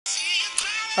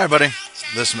Hi, buddy.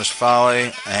 This is Mr.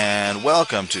 Folly, and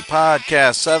welcome to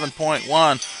Podcast 7.1,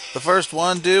 the first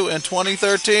one due in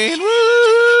 2013.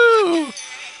 Woo!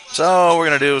 So, what we're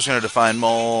going to do is we're going to define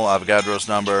mole, Avogadro's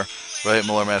number, relate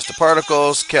molar mass to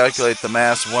particles, calculate the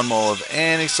mass of 1 mole of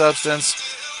any substance,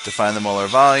 define the molar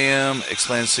volume,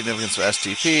 explain the significance of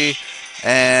STP,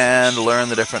 and learn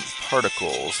the different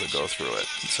particles that go through it.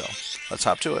 So, let's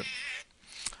hop to it.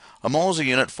 A mole is a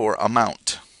unit for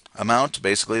amount. Amount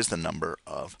basically is the number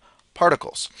of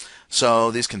particles.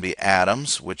 So these can be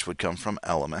atoms, which would come from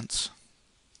elements,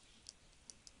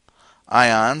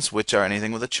 ions, which are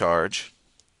anything with a charge.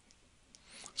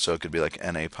 So it could be like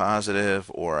Na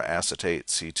positive or acetate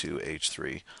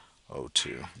C2H3O2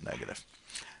 negative.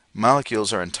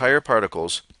 Molecules are entire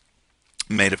particles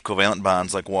made of covalent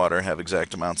bonds like water, have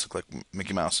exact amounts, look like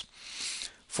Mickey Mouse.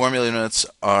 Formula units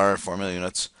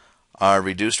are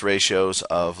reduced ratios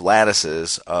of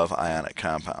lattices of ionic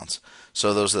compounds.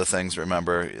 So those are the things,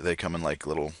 remember, they come in like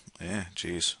little,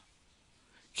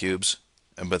 cubes,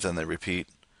 but then they repeat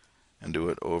and do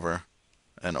it over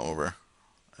and over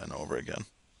and over again.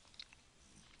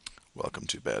 Welcome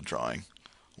to Bad Drawing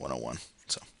 101.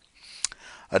 So,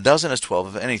 a dozen is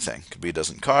 12 of anything. Could be a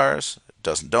dozen cars, a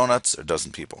dozen donuts, or a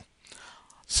dozen people.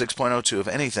 6.02 of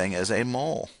anything is a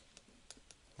mole,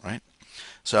 right?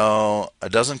 So a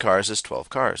dozen cars is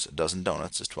 12 cars. A dozen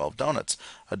donuts is 12 donuts.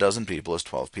 A dozen people is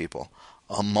 12 people.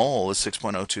 A mole is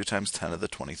 6.02 times 10 to the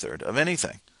 23rd of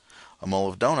anything. A mole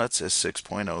of donuts is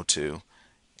 6.02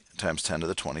 times 10 to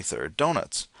the 23rd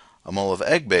donuts. A mole of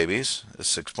egg babies is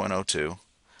 6.02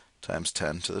 times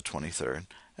 10 to the 23rd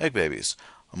egg babies.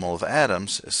 A mole of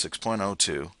atoms is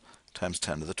 6.02 times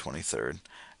 10 to the 23rd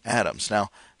atoms. Now,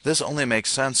 this only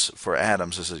makes sense for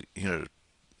atoms as a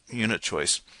unit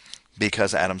choice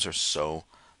because atoms are so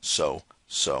small.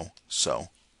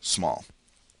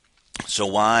 So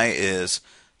why is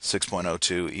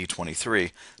 6.02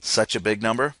 E23 such a big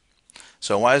number?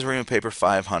 So why is ream paper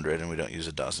 500 and we don't use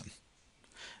a dozen?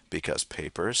 Because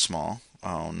paper is small.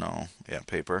 Oh no, yeah,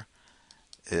 paper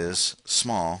is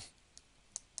small.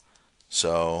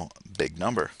 So big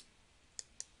number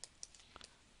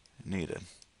needed.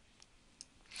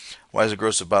 Why is the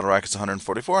gross of bottle rockets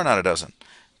 144 and not a dozen?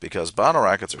 Because bottle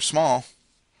rockets are small,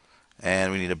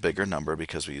 and we need a bigger number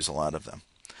because we use a lot of them.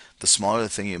 The smaller the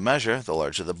thing you measure, the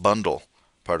larger the bundle.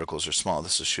 Particles are small.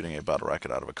 This is shooting a bottle rocket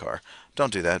out of a car.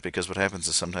 Don't do that because what happens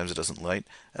is sometimes it doesn't light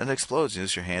and it explodes. You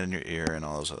lose your hand and your ear and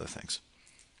all those other things.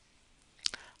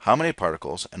 How many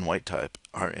particles and white type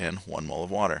are in 1 mole of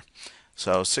water?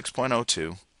 So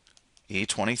 6.02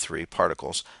 E23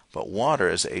 particles, but water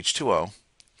is H2O,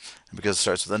 and because it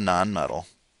starts with a non-metal,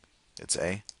 it's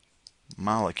a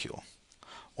molecule.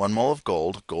 1 mole of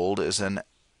gold. Gold is an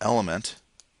element.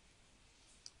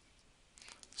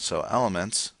 So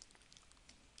elements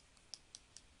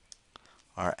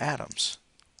are atoms.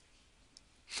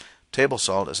 Table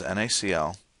salt is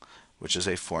NaCl, which is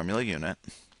a formula unit.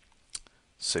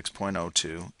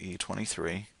 6.02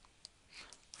 E23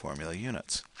 formula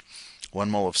units. 1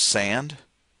 mole of sand.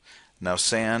 Now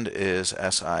sand is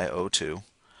SiO2,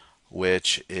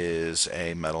 which is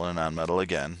a metal and non-metal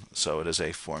again, so it is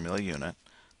a formula unit,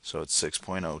 so it's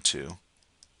 6.02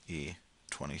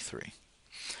 E23.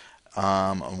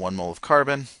 1 mole of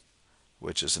carbon,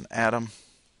 which is an atom,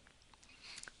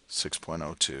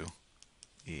 6.02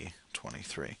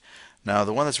 E23. Now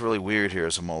the one that's really weird here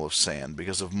is a mole of sand,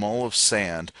 because a mole of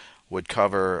sand would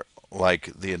cover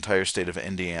like the entire state of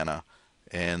Indiana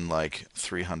in like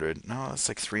 300, no, that's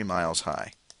like 3 miles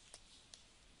high.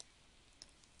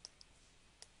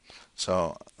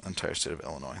 So, entire state of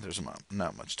Illinois. There's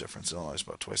not much difference. Illinois is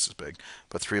about twice as big,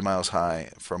 but 3 miles high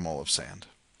for a mole of sand.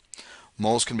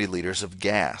 Moles can be liters of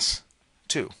gas,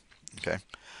 too. Okay.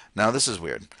 Now, this is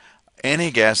weird.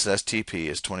 Any gas at STP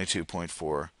is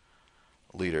 22.4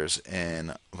 liters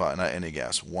in, not any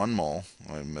gas, 1 mole,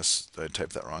 I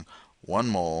typed that wrong, 1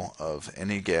 mole of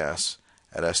any gas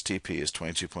at STP is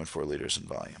 22.4 liters in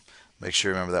volume. Make sure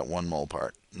you remember that 1 mole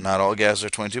part. Not all gases are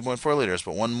 22.4 liters,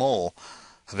 but 1 mole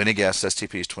of any gas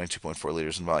STP is 22.4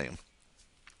 liters in volume.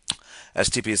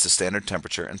 STP is the standard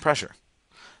temperature and pressure.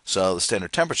 So the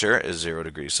standard temperature is 0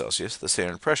 degrees Celsius. The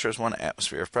standard pressure is 1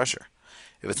 atmosphere of pressure.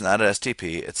 If it's not at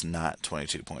STP, it's not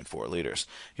 22.4 liters.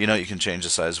 You know you can change the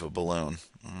size of a balloon.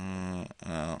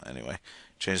 Anyway,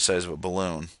 change the size of a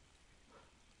balloon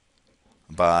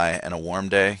by, on a warm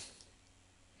day,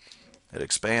 it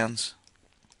expands.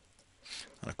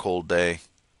 On a cold day,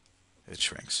 it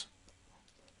shrinks.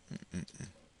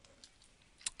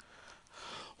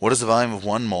 What is the volume of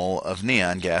 1 mole of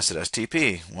neon gas at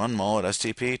STP? 1 mole at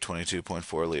STP,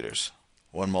 22.4 liters.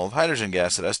 1 mole of hydrogen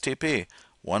gas at STP,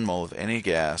 1 mole of any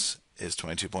gas is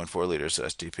 22.4 liters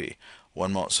STP.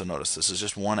 1 mole, so notice this is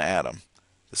just one atom.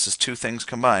 This is two things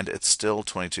combined, it's still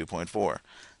 22.4.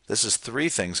 This is three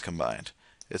things combined,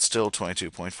 it's still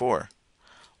 22.4.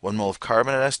 1 mole of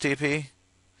carbon at STP.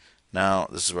 Now,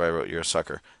 this is where I wrote you're a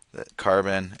sucker. That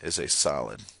carbon is a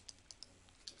solid,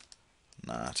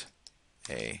 not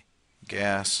a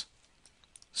gas.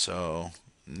 So,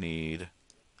 need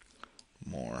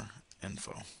more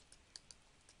info.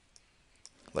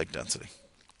 Like density.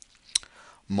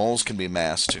 Moles can be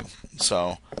mass too.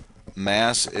 So,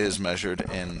 mass is measured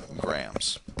in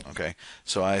grams. Okay,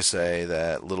 so I say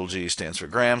that little g stands for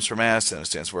grams for mass, and it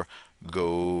stands for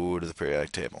go to the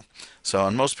periodic table. So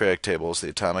on most periodic tables, the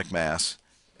atomic mass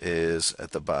is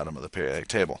at the bottom of the periodic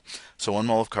table. So 1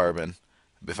 mole of carbon,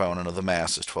 if I want to know the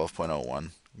mass, is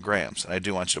 12.01 grams. And I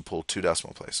do want you to pull two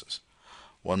decimal places.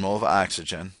 1 mole of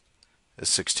oxygen is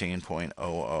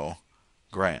 16.00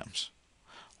 grams.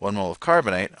 1 mole of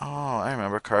carbonate, oh, I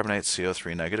remember carbonate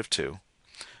CO3 negative 2,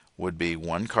 would be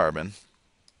 1 carbon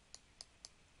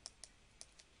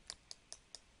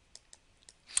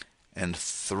and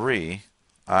 3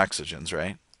 oxygens,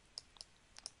 right?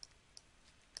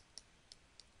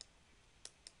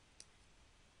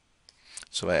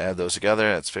 So I add those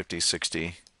together, that's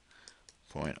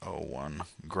 5060.01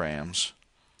 grams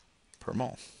per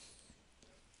mole.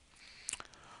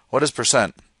 What is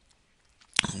percent?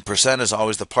 Percent is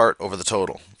always the part over the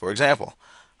total. For example,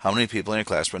 how many people in your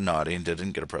class were naughty and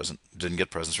didn't get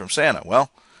presents from Santa? Well,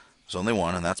 there's only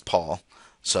one, and that's Paul.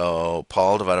 So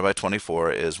Paul divided by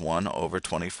 24 is 1 over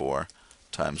 24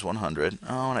 times 100.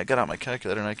 Oh, and I got out my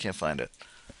calculator and I can't find it.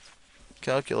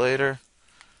 Calculator.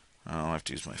 Oh, I have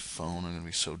to use my phone. I'm going to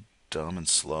be so dumb and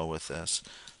slow with this.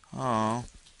 Oh,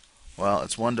 well,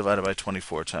 it's 1 divided by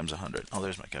 24 times 100. Oh,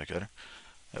 there's my calculator.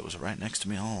 It was right next to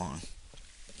me all along.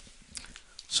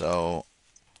 So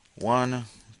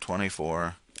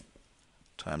 1/24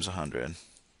 times 100.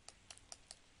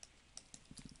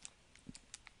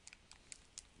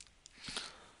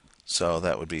 So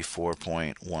that would be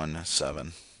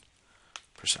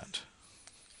 4.17%.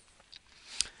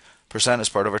 Percent is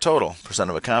part of our total. Percent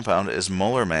of a compound is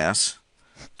molar mass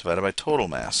divided by total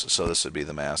mass. So this would be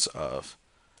the mass of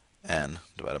N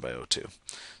divided by O2.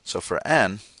 So for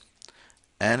N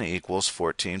equals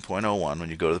 14.01. When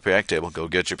you go to the periodic table, go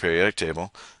get your periodic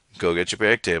table. Go get your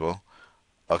periodic table.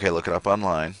 Okay, look it up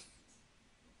online.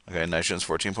 Okay, nitrogen is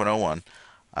 14.01.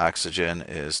 Oxygen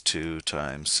is 2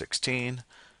 times 16,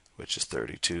 which is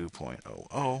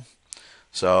 32.00.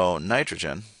 So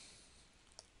nitrogen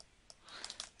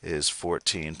is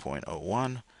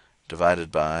 14.01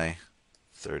 divided by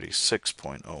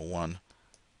 36.01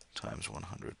 times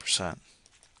 100%.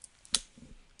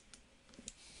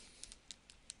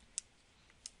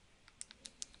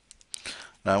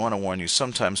 Now I want to warn you,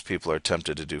 sometimes people are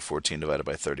tempted to do 14 divided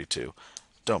by 32.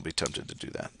 Don't be tempted to do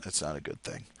that. It's not a good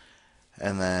thing.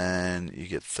 And then you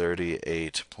get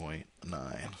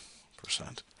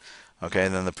 38.9%. Okay,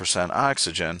 and then the percent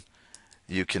oxygen,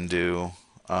 you can do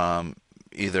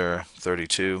either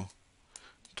 32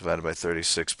 divided by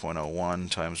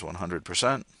 36.01 times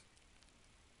 100%,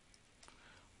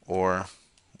 or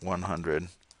 100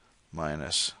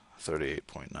 minus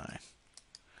 38.9.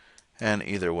 And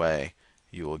either way,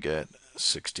 you will get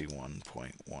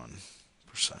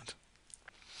 61.1%.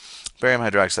 Barium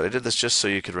hydroxide. I did this just so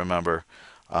you could remember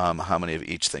how many of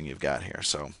each thing you've got here.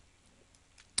 So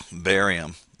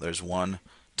barium, there's 1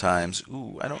 times,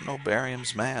 I don't know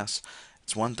barium's mass.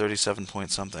 It's 137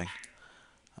 point something.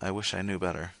 I wish I knew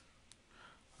better.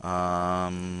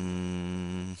 Let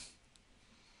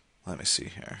me see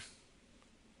here.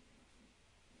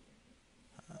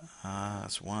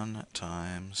 It's 1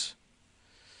 times,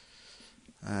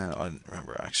 I didn't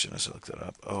remember oxygen, so I looked that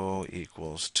up. O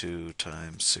equals 2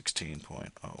 times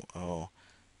 16.00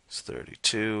 is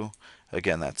 32.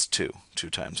 Again, that's 2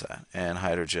 times that. And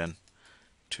hydrogen,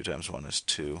 2 times 1 is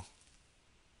 2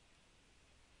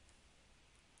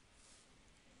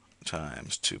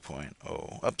 times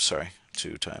 2.0.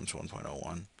 2 times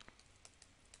 1.01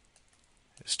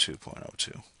 is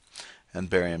 2.02. And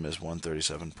barium is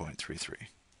 137.33.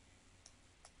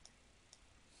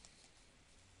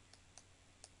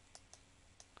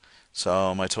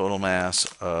 So my total mass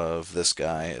of this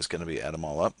guy is going to be, add them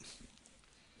all up.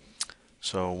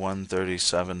 So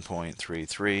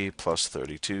 137.33 plus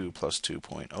 32 plus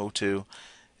 2.02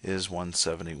 is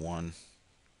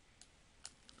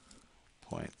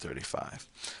 171.35.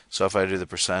 So if I do the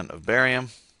percent of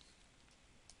barium,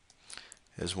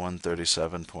 is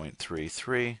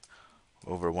 137.33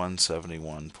 over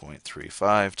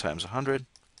 171.35 times 100.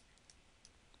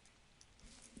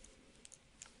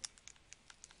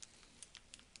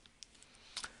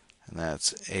 and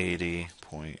that's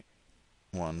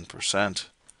 80.1%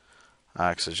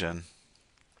 oxygen.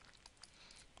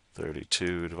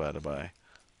 32 divided by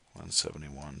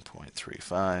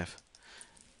 171.35.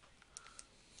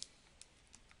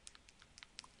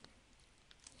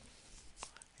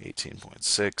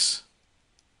 18.6.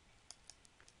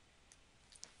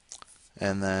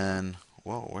 And then,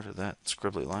 whoa, where did that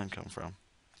scribbly line come from?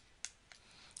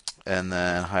 And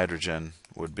then hydrogen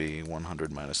would be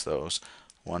 100 minus those.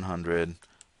 100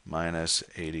 minus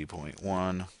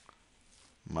 80.1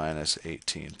 minus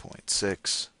 18.6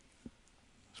 is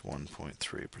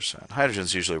 1.3%. Hydrogen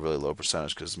is usually a really low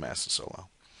percentage because the mass is so low.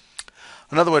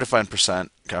 Another way to find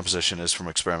percent composition is from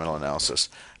experimental analysis.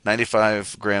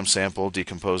 95 gram sample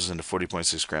decomposes into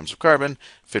 40.6 grams of carbon,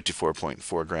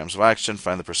 54.4 grams of oxygen.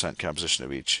 Find the percent composition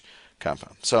of each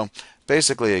compound. So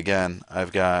basically, again,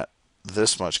 I've got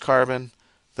this much carbon,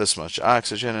 this much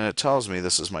oxygen, and it tells me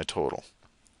this is my total.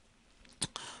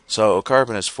 So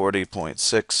carbon is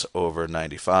 40.6 over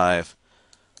 95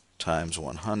 times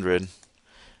 100,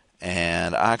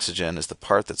 and oxygen is the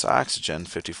part that's oxygen,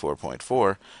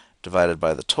 54.4, divided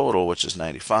by the total, which is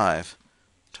 95,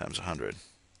 times 100.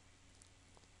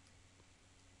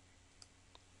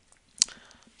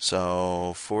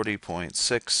 So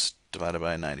 40.6 divided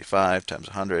by 95 times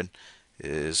 100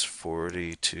 is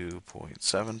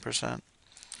 42.7%.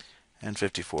 And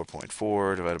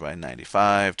 54.4 divided by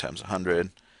 95 times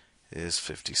 100 is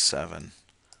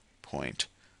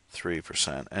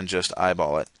 57.3%. And just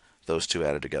eyeball it, those two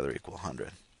added together equal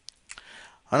 100.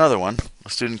 Another one, a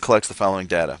student collects the following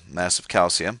data. Mass of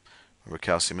calcium, remember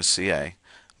calcium is Ca.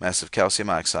 Mass of calcium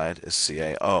oxide is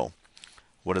CaO.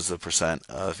 What is the percent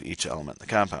of each element in the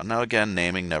compound? Now again,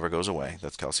 naming never goes away.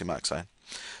 That's calcium oxide.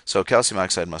 So calcium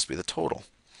oxide must be the total.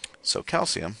 So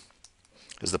calcium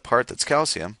is the part that's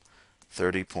calcium,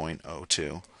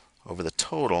 30.02, over the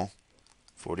total,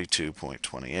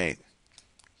 42.28,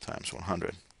 times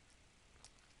 100.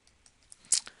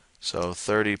 So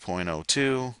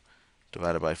 30.02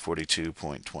 divided by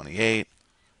 42.28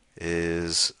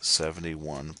 is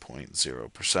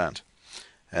 71.0%.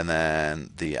 And then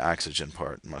the oxygen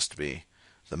part must be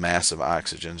the mass of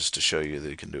oxygen, just to show you that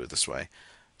you can do it this way.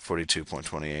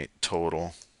 42.28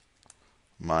 total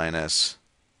minus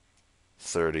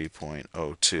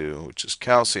 30.02, which is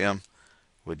calcium,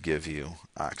 would give you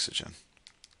oxygen.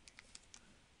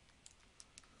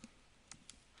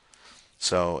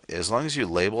 So as long as you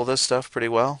label this stuff pretty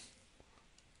well,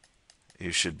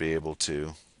 you should be able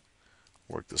to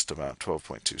work this to about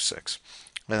 12.26.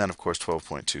 And then, of course,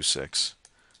 12.26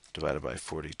 divided by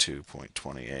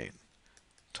 42.28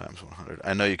 times 100.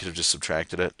 I know you could have just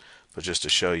subtracted it, but just to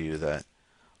show you that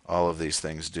all of these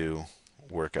things do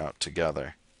work out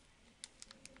together,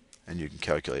 and you can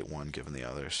calculate one given the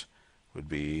others, would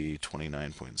be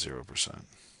 29.0%.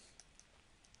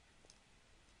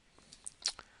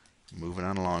 Moving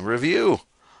on along. Review.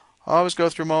 Always go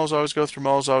through moles, always go through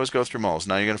moles, always go through moles.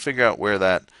 Now you're going to figure out where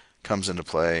that comes into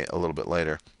play a little bit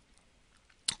later.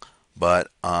 But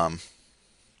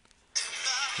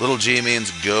little g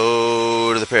means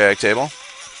go to the periodic table.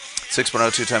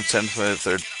 6.02 times 10 to the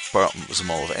third part is a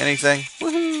mole of anything.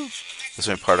 Woohoo! This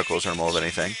many particles are a mole of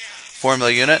anything.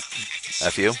 Formula unit,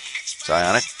 Fu, it's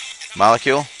ionic.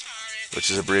 Molecule,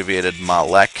 which is abbreviated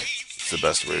MOLEC. It's the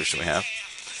best abbreviation we have.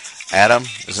 Atom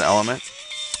is an element.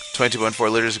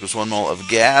 22.4 liters equals 1 mole of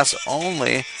gas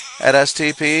only at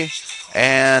STP.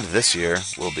 And this year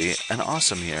will be an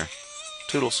awesome year.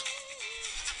 Toodles.